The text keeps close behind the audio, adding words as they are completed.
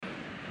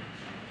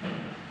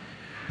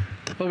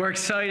Well, we're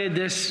excited,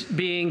 this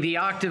being the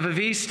octave of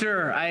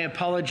Easter. I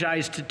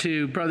apologized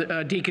to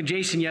Brother Deacon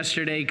Jason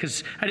yesterday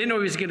because I didn't know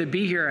he was going to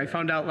be here. I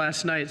found out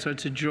last night, so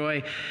it's a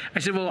joy. I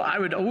said, well, I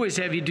would always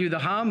have you do the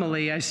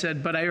homily. I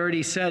said, but I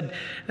already said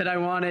that I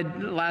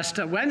wanted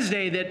last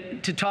Wednesday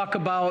to talk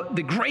about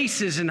the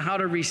graces and how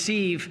to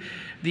receive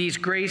these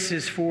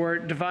graces for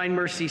Divine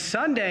Mercy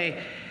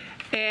Sunday.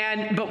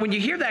 But when you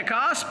hear that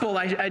gospel,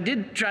 I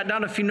did jot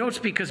down a few notes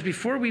because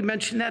before we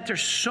mention that,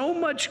 there's so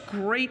much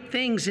great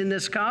things in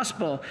this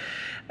gospel.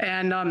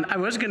 And I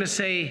was going to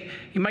say,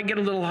 you might get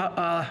a little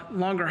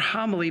longer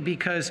homily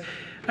because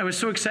I was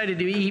so excited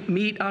to eat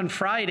meat on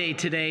Friday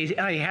today.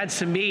 I had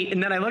some meat,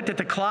 and then I looked at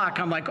the clock.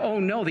 I'm like, oh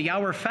no, the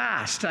hour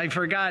fast. I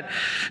forgot.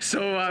 So,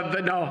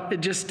 but no,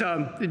 just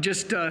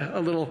a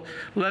little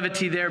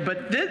levity there.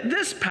 But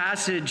this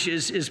passage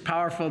is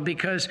powerful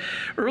because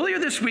earlier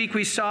this week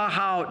we saw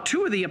how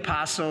two of the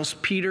apostles,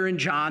 Peter and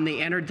John,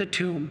 they entered the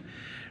tomb.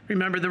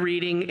 Remember the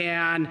reading,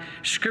 and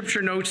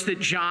Scripture notes that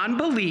John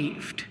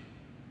believed,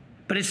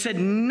 but it said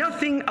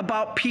nothing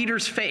about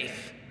Peter's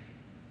faith.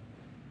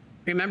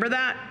 Remember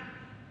that?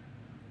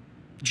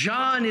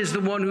 John is the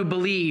one who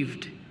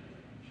believed.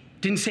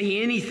 Didn't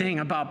say anything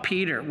about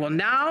Peter. Well,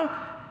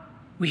 now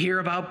we hear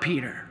about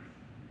Peter.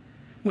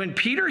 When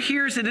Peter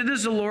hears that it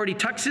is the Lord, he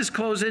tucks his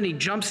clothes in, he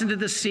jumps into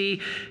the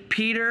sea.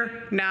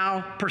 Peter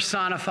now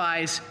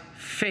personifies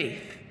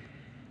faith.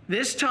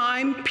 This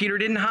time, Peter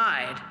didn't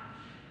hide,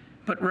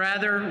 but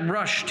rather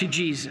rushed to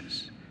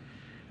Jesus.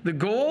 The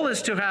goal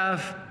is to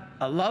have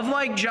a love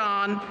like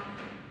John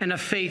and a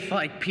faith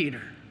like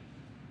Peter.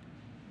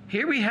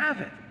 Here we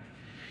have it.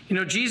 You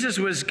know, Jesus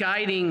was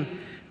guiding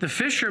the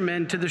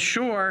fishermen to the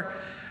shore.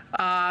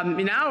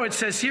 Now it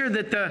says here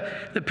that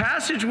the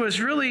passage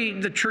was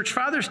really, the church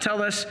fathers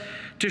tell us,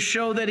 to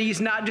show that he's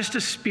not just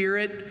a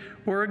spirit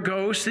or a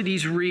ghost, that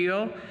he's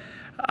real.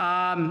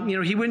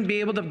 He wouldn't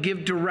be able to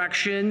give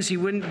directions. He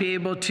wouldn't be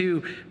able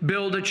to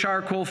build a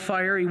charcoal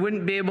fire. He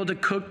wouldn't be able to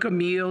cook a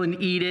meal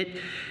and eat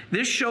it.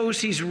 This shows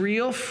he's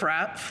real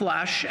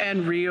flesh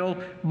and real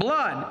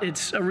blood.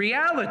 It's a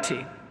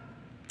reality.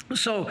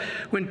 So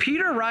when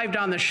Peter arrived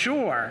on the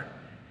shore,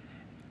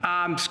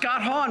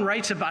 Scott Hahn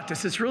writes about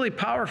this. It's really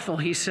powerful.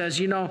 He says,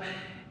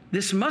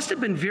 this must have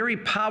been very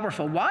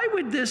powerful. Why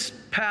would this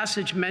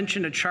passage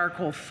mention a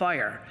charcoal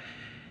fire?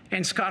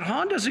 And Scott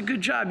Hahn does a good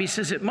job. He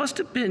says it must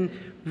have been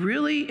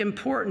really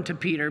important to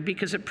Peter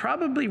because it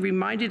probably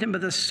reminded him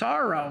of the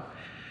sorrow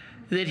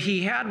that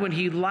he had when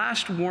he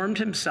last warmed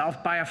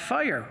himself by a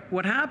fire.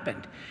 What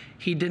happened?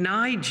 He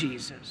denied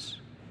Jesus.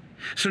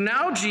 So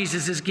now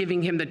Jesus is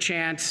giving him the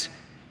chance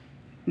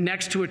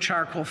next to a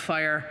charcoal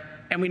fire,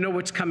 and we know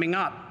what's coming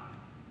up.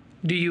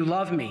 Do you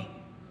love me?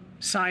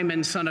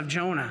 Simon, son of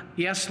Jonah.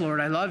 Yes, Lord,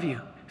 I love you.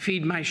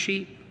 Feed my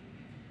sheep.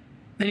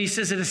 Then he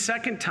says it a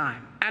second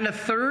time and a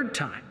third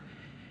time,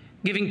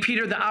 giving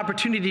Peter the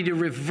opportunity to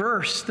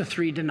reverse the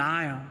three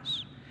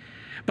denials.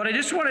 But I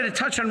just wanted to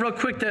touch on real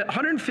quick the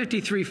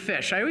 153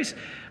 fish. I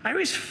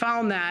always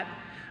found that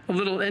a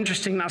little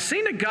interesting. Now,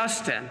 St.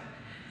 Augustine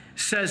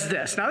says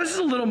this. Now, this is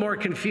a little more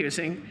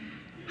confusing.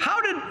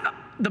 How did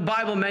the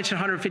Bible mention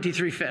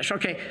 153 fish?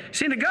 Okay,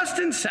 St.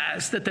 Augustine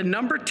says that the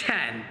number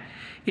 10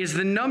 is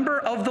the number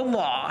of the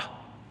law,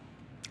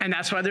 and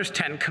that's why there's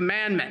 10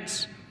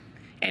 commandments.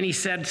 And he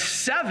said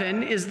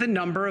 7 is the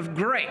number of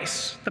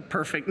grace, the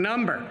perfect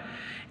number.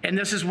 And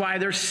this is why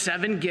there's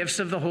 7 gifts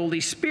of the Holy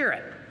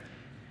Spirit.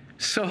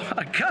 So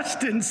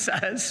Augustine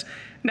says,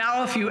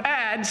 now if you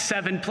add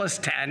 7 plus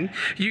 10,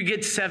 you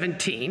get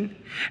 17.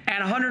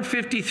 And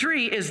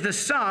 153 is the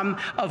sum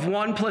of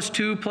 1 plus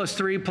 2 plus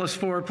 3 plus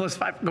 4 plus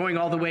 5, going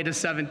all the way to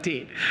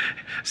 17.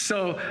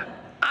 So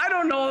I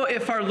don't know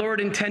if our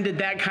Lord intended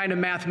that kind of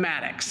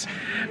mathematics,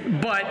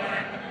 but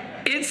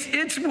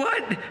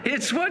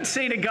it's what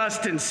St.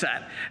 Augustine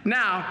said.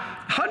 Now,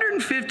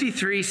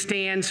 153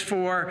 stands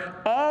for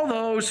all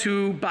those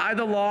who, by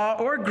the law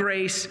or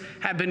grace,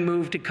 have been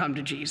moved to come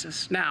to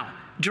Jesus. Now,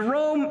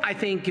 Jerome, I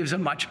think, gives a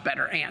much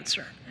better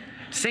answer.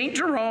 St.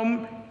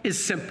 Jerome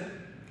is simple.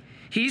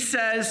 He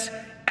says,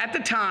 at the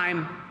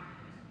time,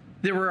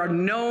 there were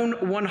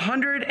known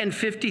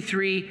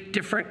 153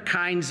 different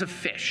kinds of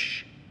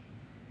fish,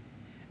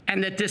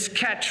 and that this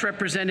catch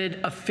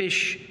represented a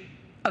fish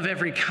of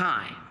every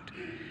kind.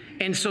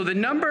 And so the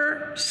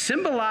number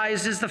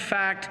symbolizes the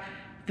fact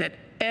that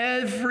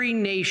every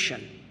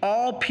nation,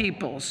 all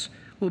peoples,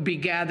 will be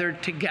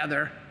gathered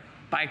together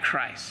by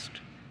Christ.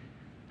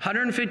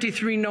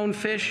 153 known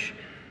fish,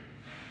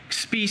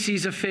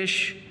 species of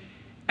fish,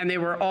 and they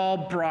were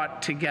all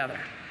brought together.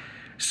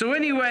 So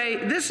anyway,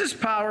 this is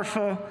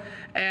powerful.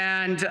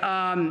 And,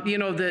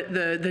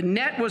 the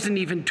net wasn't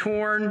even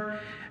torn,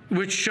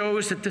 which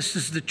shows that this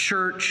is the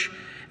church.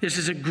 This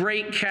is a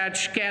great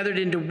catch gathered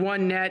into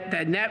one net.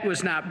 That net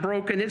was not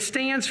broken. It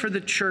stands for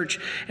the church,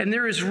 and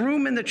there is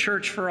room in the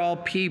church for all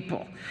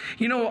people.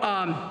 Even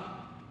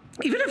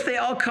if they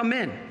all come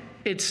in,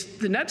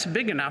 the net's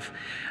big enough.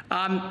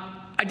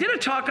 I did a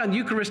talk on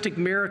Eucharistic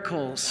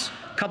miracles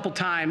a couple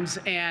times,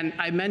 and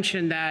I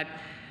mentioned that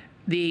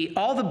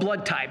all the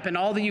blood type and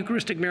all the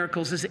Eucharistic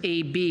miracles is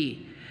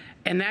AB.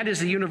 and that is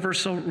the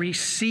universal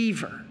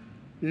receiver,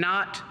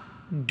 not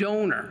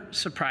donor,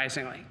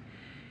 surprisingly.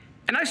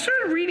 And I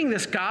started reading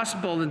this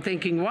gospel and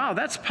thinking, wow,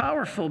 that's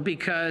powerful,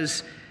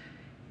 because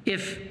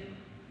if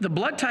the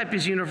blood type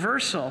is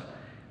universal,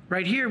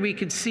 right here we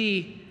could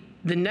see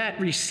the net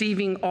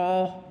receiving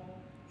all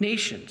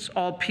nations,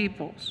 all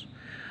peoples.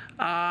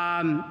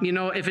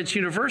 If it's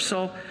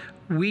universal,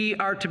 we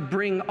are to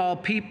bring all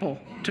people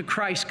to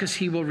Christ because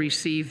he will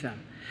receive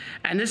them.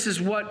 And this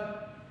is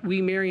what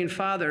we Marian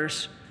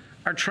fathers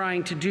are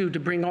trying to do, to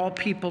bring all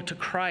people to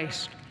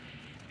Christ.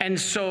 And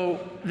so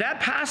that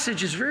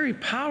passage is very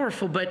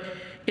powerful, but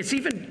it's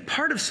even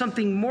part of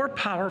something more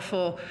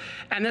powerful.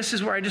 And this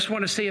is where I just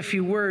want to say a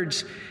few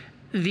words.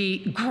 The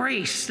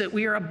grace that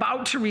we are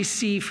about to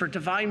receive for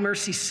Divine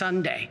Mercy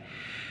Sunday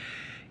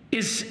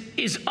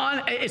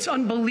it's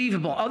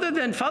unbelievable. Other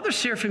than Father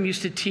Seraphim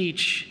used to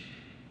teach,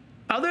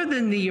 other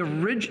than the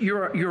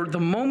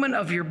moment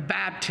of your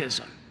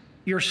baptism,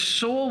 your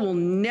soul will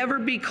never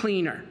be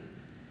cleaner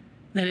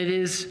than it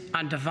is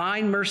on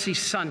Divine Mercy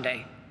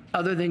Sunday,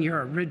 other than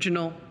your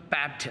original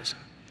baptism.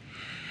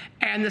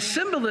 And the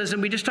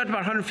symbolism, we just talked about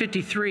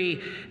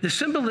 153, the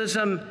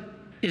symbolism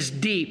is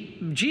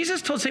deep.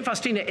 Jesus told St.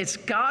 Faustina, it's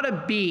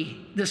gotta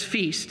be this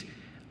feast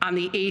on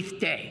the 8th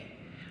day.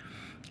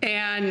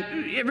 And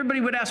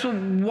everybody would ask, well,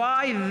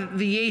 why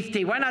the 8th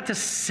day? Why not the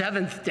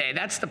 7th day?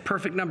 That's the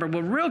perfect number.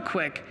 Well, real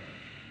quick,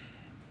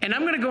 and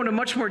I'm going to go into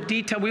much more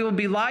detail. We will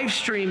be live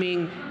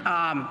streaming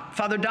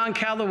Father Don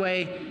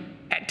Calloway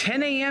at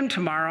 10 a.m.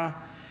 tomorrow,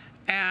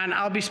 and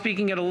I'll be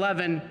speaking at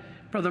 11.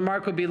 Brother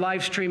Mark will be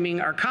live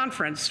streaming our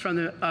conference from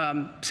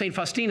the St.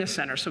 Faustina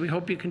Center, so we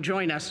hope you can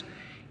join us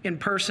in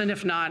person,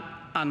 if not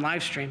on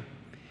live stream.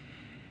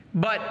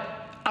 But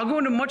I'll go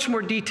into much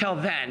more detail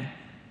then.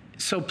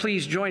 So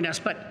please join us.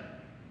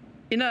 But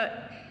in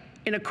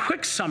a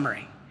quick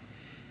summary,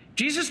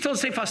 Jesus told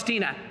St.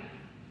 Faustina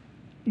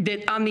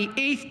that on the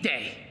 8th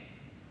day,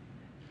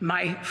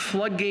 my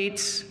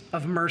floodgates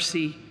of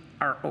mercy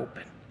are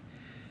open.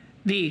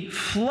 The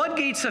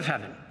floodgates of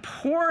heaven,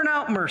 pouring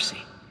out mercy,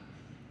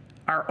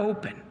 are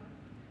open,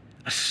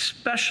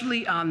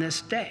 especially on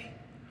this day.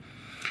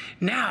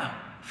 Now,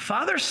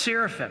 Father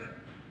Seraphim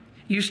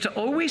used to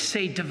always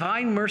say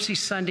Divine Mercy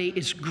Sunday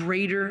is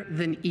greater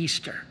than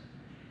Easter.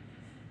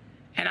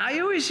 And I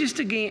always used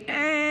to go,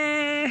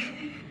 I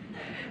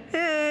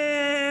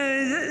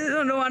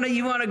don't know,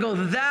 you want to go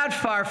that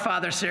far,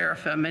 Father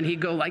Seraphim? And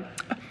he'd go like,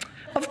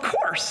 of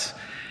course.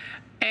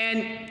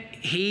 And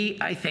he,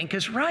 I think,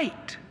 is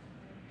right.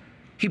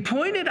 He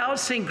pointed out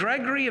St.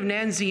 Gregory of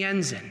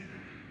Nazianzen.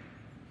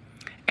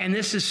 And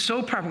this is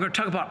so powerful. We're going to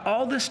talk about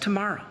all this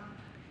tomorrow.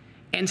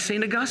 And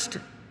St.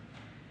 Augustine.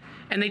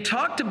 And they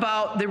talked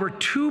about, there were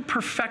 2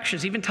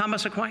 perfections, even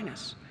Thomas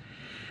Aquinas.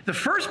 The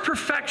first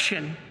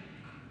perfection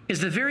is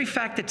the very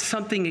fact that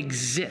something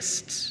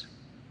exists,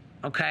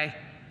 okay?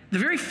 The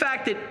very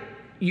fact that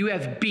you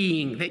have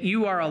being, that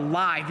you are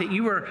alive, that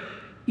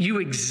you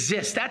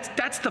exist.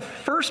 That's the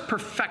first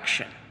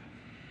perfection.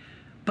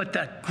 But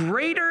the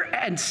greater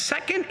and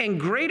second and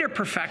greater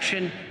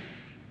perfection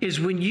is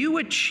when you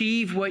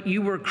achieve what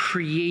you were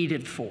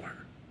created for.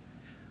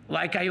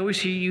 Like I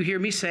always hear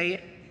me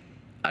say,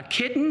 a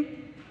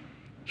kitten,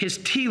 his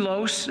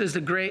telos, as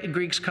the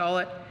Greeks call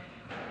it,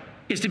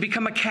 is to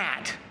become a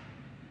cat.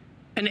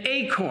 An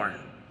acorn,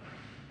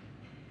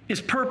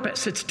 its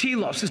purpose, its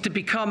telos, is to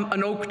become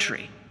an oak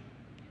tree.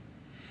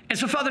 And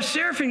so Father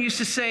Seraphim used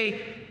to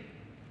say,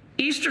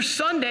 Easter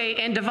Sunday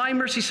and Divine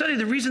Mercy Sunday,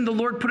 the reason the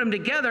Lord put them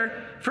together,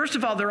 first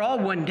of all, they're all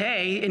one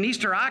day. In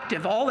Easter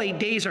octave, all 8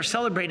 days are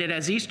celebrated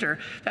as Easter.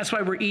 That's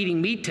why we're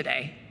eating meat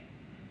today.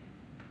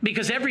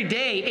 Because every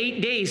day,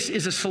 8 days,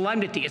 is a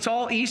solemnity. It's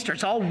all Easter.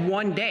 It's all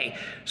one day.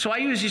 So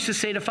I always used to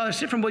say to Father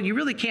Seraphim, well, you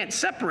really can't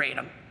separate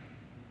them.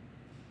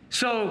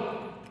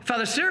 So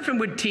Father Seraphim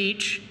would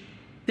teach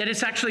that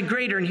it's actually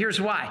greater, and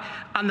here's why.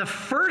 On the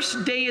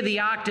first day of the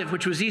octave,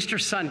 which was Easter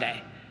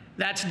Sunday,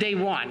 that's day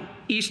 1,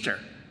 Easter.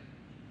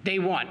 Day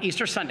 1,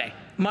 Easter Sunday.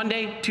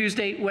 Monday,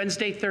 Tuesday,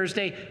 Wednesday,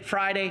 Thursday,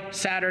 Friday,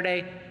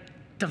 Saturday,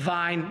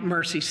 Divine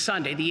Mercy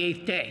Sunday, the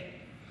 8th day.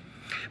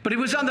 But it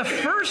was on the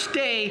first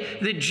day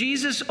that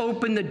Jesus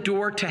opened the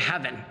door to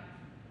heaven.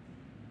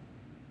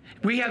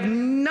 We have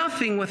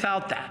nothing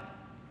without that.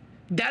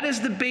 That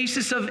is the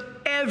basis of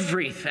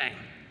everything.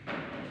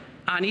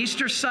 On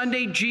Easter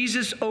Sunday,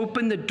 Jesus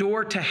opened the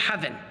door to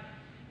heaven.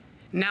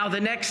 Now, the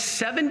next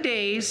 7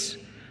 days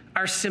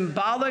are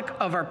symbolic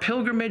of our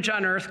pilgrimage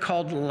on earth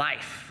called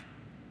life.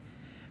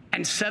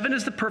 And 7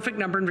 is the perfect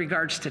number in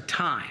regards to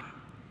time.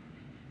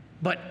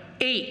 But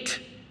 8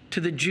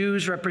 to the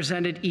Jews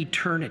represented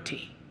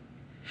eternity.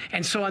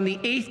 And so on the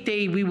 8th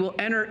day, we will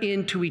enter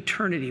into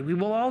eternity. We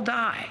will all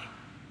die.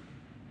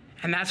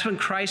 And that's when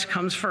Christ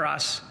comes for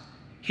us,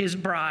 his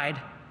bride.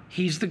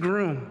 He's the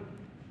groom.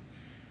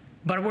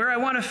 But where I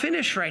want to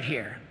finish right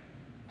here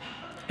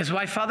is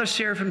why Father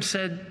Seraphim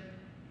said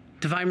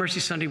Divine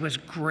Mercy Sunday was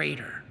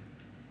greater.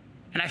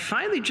 And I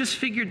finally just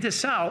figured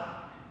this out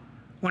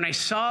when I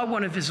saw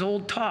one of his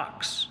old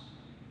talks.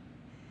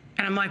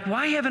 And I'm like,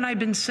 why haven't I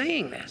been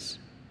saying this?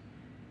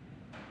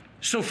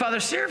 So Father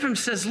Seraphim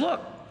says,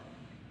 look,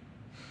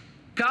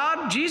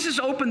 Jesus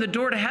opened the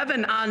door to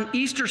heaven on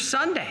Easter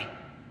Sunday.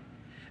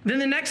 Then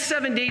the next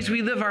 7 days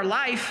we live our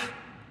life.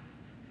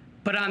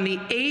 But on the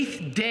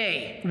 8th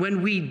day,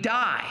 when we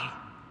die,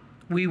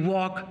 we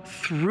walk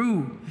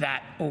through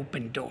that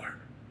open door.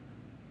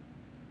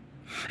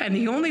 And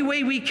the only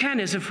way we can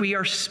is if we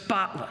are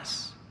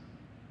spotless.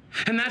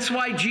 And that's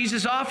why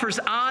Jesus offers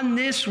on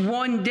this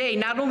one day,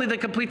 not only the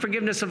complete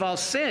forgiveness of all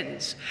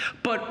sins,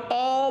 but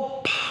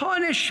all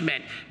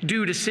punishment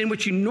due to sin,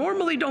 which you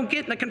normally don't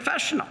get in the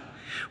confessional.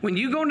 When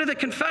you go into the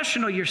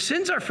confessional, your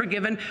sins are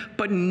forgiven,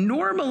 but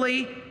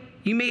normally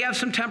you may have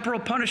some temporal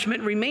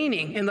punishment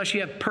remaining unless you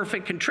have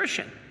perfect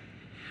contrition.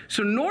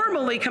 So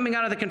normally coming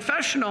out of the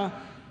confessional,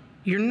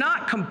 you're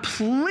not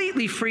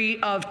completely free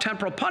of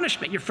temporal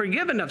punishment. You're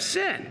forgiven of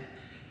sin.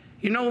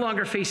 You're no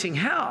longer facing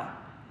hell.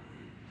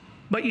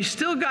 But you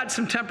still got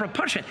some temporal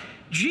punishment.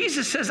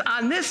 Jesus says,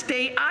 on this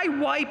day, I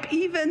wipe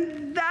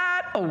even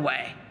that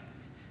away.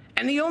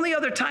 And the only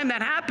other time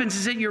that happens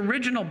is at your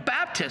original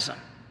baptism.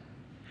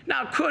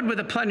 Now, it could with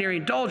a plenary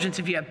indulgence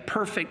if you have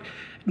perfect,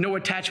 no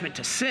attachment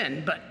to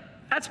sin, but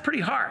that's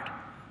pretty hard.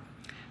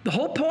 The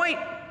whole point,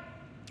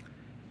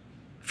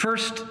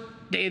 first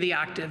day of the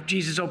octave,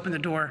 Jesus opened the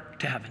door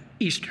to heaven,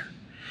 Easter.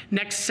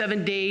 Next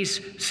 7 days,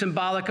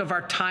 symbolic of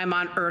our time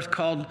on earth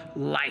called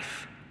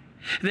life.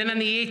 Then on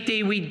the 8th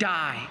day, we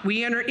die.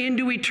 We enter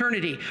into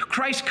eternity.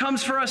 Christ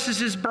comes for us as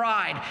his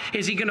bride.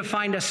 Is he going to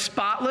find us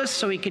spotless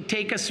so he can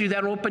take us through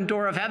that open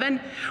door of heaven?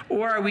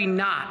 Or are we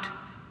not?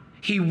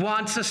 He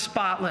wants us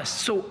spotless.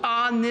 So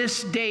on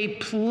this day,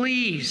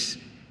 please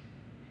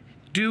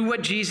do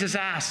what Jesus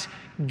asks.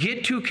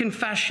 Get to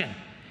confession.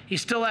 You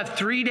still have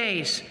 3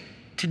 days,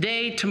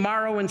 today,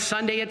 tomorrow, and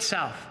Sunday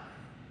itself,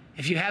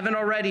 if you haven't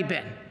already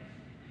been.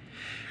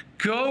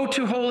 Go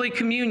to Holy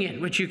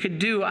Communion, which you could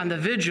do on the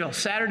vigil,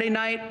 Saturday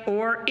night,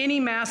 or any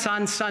Mass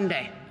on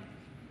Sunday.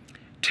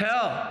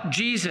 Tell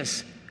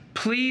Jesus,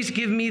 please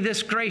give me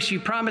this grace. You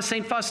promised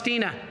St.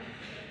 Faustina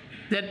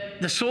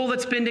that the soul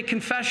that's been to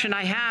confession,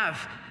 I have.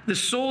 The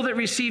soul that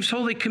receives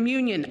Holy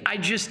Communion, I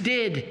just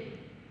did.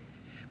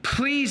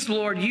 Please,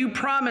 Lord, you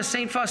promised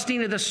St.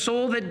 Faustina, the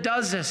soul that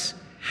does this,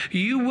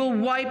 you will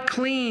wipe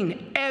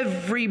clean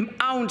every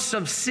ounce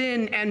of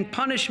sin and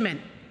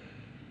punishment.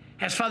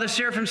 As Father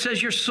Seraphim says,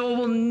 your soul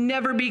will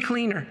never be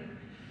cleaner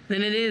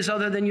than it is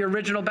other than your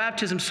original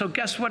baptism. So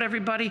guess what,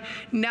 everybody?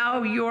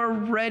 Now you're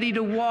ready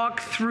to walk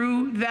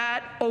through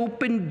that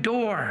open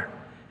door.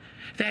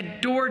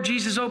 That door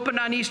Jesus opened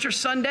on Easter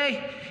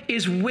Sunday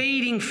is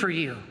waiting for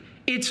you.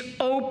 It's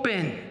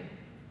open.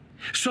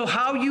 So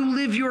how you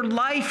live your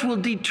life will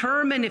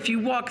determine if you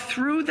walk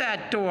through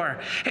that door.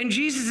 And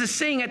Jesus is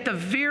saying at the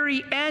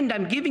very end,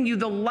 I'm giving you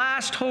the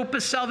last hope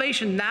of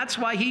salvation. That's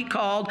why he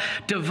called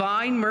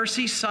Divine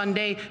Mercy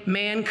Sunday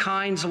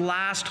mankind's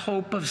last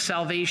hope of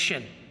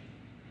salvation.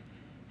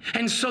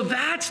 And so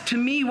that's, to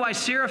me, why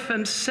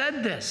Seraphim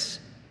said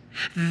this.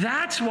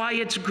 That's why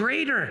it's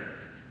greater.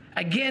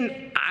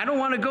 Again, I don't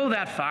want to go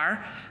that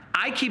far.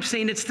 I keep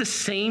saying it's the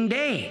same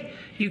day.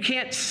 You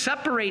can't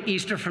separate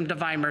Easter from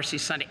Divine Mercy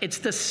Sunday. It's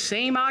the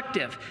same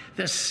octave,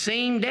 the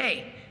same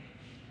day.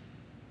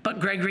 But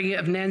Gregory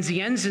of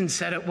Nazianzen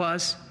said it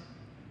was.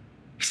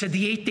 He said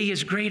the 8th day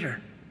is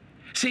greater.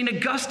 St.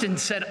 Augustine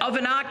said of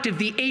an octave,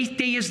 the 8th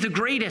day is the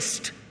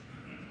greatest.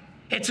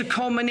 It's a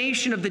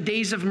culmination of the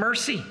days of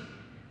mercy.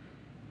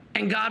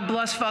 And God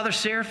bless Father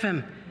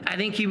Seraphim. I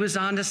think he was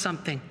onto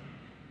something.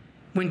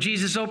 When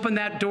Jesus opened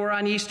that door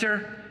on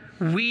Easter,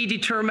 we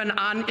determine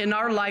in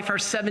our life, our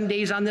 7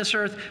 days on this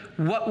earth,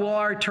 what will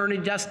our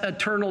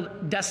eternal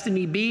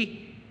destiny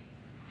be.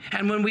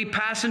 And when we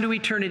pass into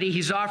eternity,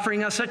 he's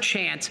offering us a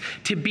chance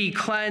to be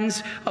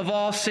cleansed of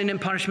all sin and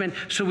punishment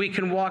so we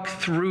can walk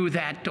through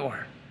that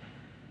door.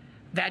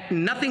 That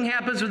nothing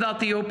happens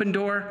without the open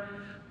door,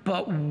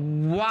 but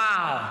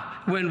wow,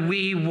 when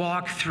we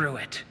walk through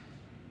it.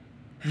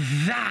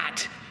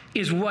 That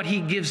is what he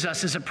gives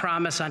us as a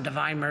promise on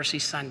Divine Mercy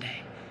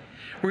Sunday.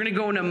 We're going to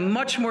go into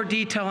much more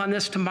detail on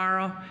this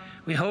tomorrow.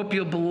 We hope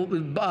you'll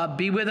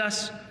be with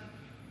us.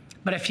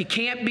 But if you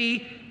can't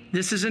be,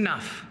 this is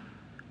enough.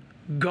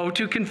 Go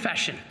to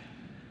confession,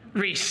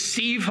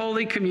 receive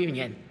Holy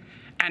Communion,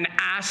 and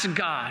ask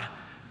God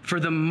for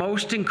the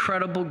most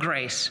incredible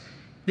grace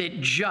that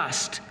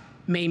just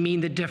may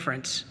mean the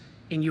difference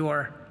in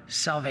your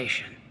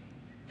salvation.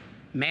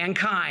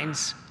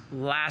 Mankind's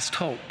last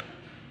hope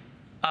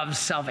of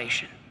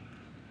salvation.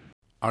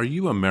 Are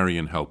you a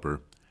Marian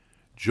helper?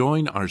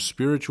 Join our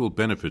Spiritual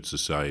Benefit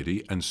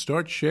Society and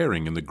start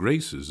sharing in the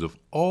graces of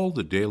all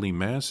the daily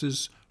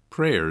masses,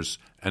 prayers,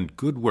 and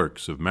good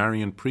works of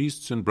Marian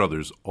priests and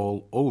brothers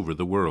all over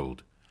the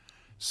world.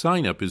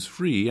 Sign up is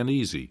free and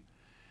easy.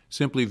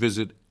 Simply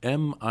visit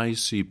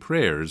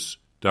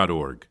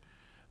micprayers.org.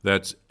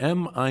 That's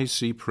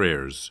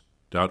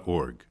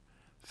micprayers.org.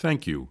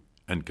 Thank you,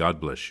 and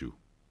God bless you.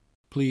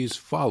 Please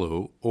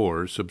follow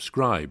or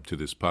subscribe to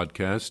this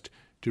podcast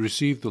to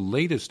receive the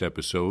latest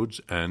episodes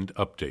and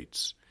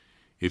updates.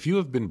 If you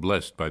have been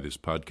blessed by this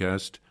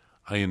podcast,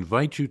 I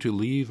invite you to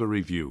leave a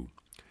review.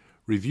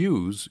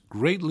 Reviews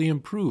greatly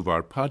improve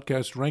our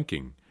podcast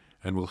ranking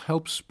and will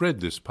help spread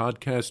this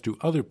podcast to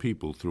other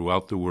people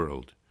throughout the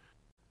world.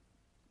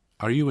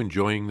 Are you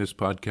enjoying this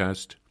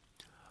podcast?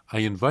 I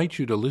invite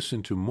you to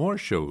listen to more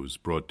shows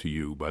brought to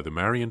you by the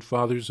Marian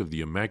Fathers of the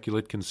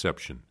Immaculate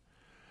Conception.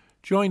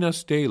 Join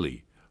us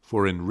daily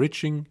for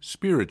enriching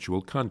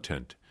spiritual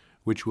content,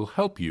 which will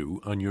help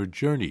you on your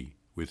journey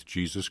with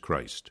Jesus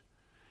Christ.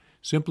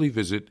 Simply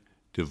visit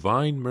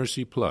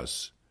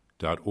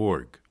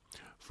DivineMercyPlus.org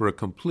for a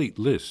complete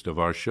list of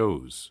our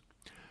shows.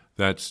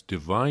 That's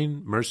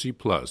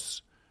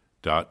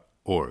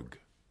DivineMercyPlus.org.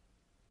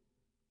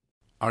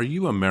 Are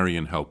you a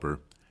Marian helper?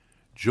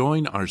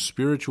 Join our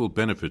Spiritual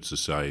Benefit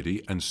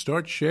Society and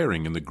start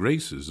sharing in the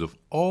graces of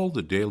all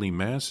the daily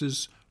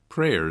masses,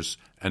 prayers,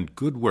 and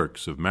good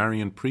works of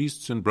Marian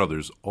priests and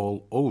brothers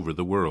all over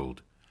the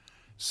world.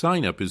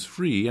 Sign up is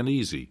free and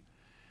easy.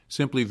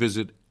 Simply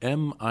visit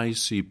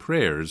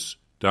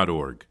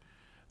micprayers.org.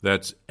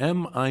 That's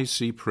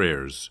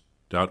micprayers.org.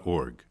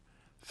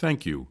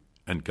 Thank you,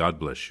 and God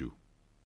bless you.